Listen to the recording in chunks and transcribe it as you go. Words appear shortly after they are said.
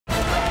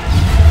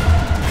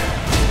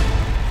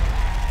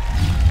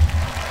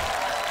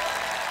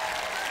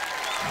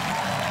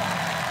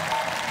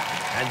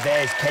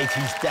there's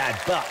Katie's dad,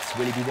 but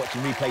will he be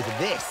watching replays of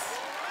this?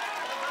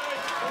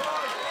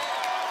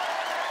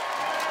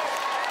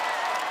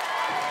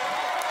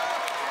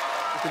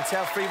 You can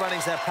tell free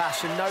running's their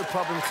passion, no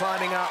problem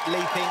climbing up,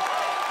 leaping.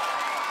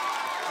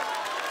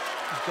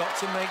 You've got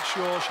to make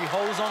sure she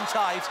holds on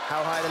tight.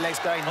 How high are the legs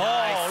going? Oh,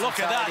 nice, look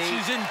at that.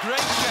 She's in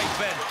great shape,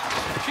 Ben.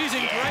 She's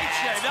in great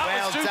shape. That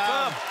was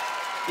superb. Done.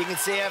 You can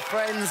see her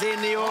friends in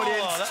the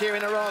audience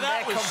cheering her on.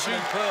 That was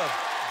superb.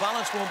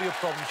 Balance won't be a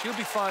problem. She'll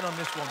be fine on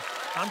this one.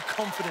 I'm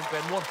confident, Ben,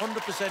 100%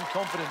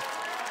 confident.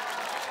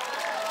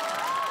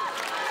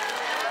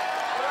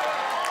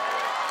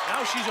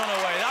 Now she's on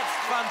her way. That's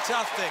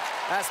fantastic.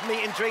 That's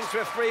meat and drink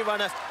for a free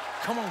runner.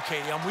 Come on,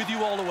 Katie, I'm with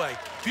you all the way.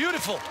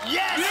 Beautiful.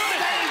 Yes!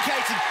 Beautiful.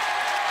 Katie.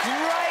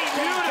 Great.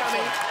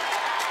 Beautiful.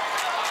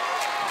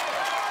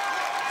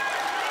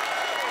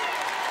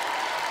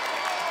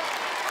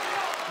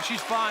 She's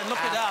fine, look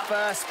at that.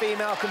 First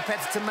female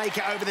competitor to make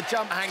it over the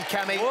jump hang,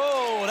 Cammy.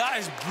 Whoa, that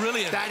is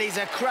brilliant. That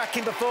is a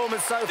cracking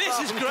performance so far. This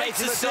is great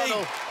to see.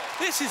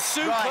 This is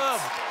superb.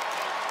 Right.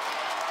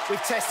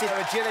 We've tested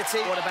her agility.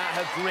 What about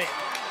her grit?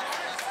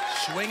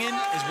 Swinging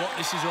is what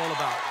this is all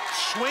about.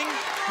 Swing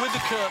with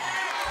the curtain.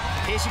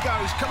 Here she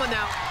goes. Come on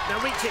now.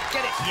 Now reach it.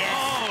 Get it. Yes.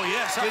 Oh,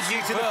 yes. Good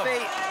view to the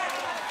feet.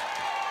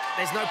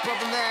 There's no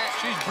problem there.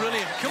 She's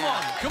brilliant. Come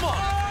on. Come on.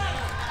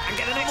 And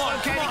get the next one,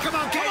 Katie. Come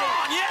on, Katie. Come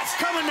on, yes.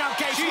 Come on now,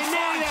 Katie. She's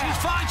fine. She's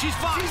fine. She's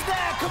fine. She's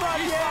there. Come on.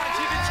 She's fine.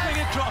 She can swing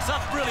across.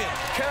 That's brilliant.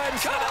 Come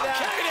on,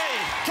 Katie.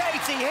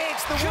 Katie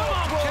hits the wall.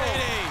 Come on,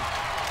 Katie.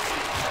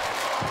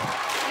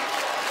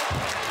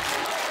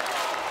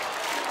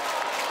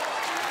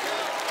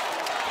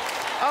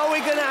 Are we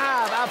going to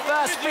have our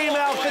first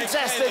female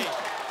contestant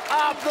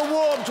up the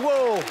warped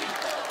wall?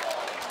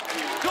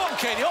 Go on,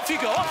 Katie. Off you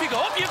go. Off you go.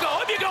 Up you go.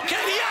 Up you go,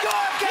 Katie. Yes. Go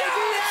on,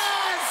 Katie.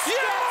 Yes.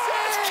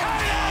 Yes.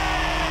 Katie.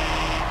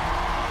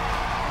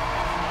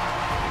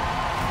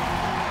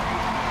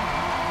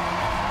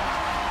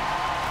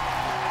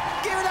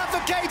 Give it up for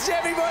Katie,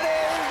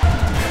 everybody!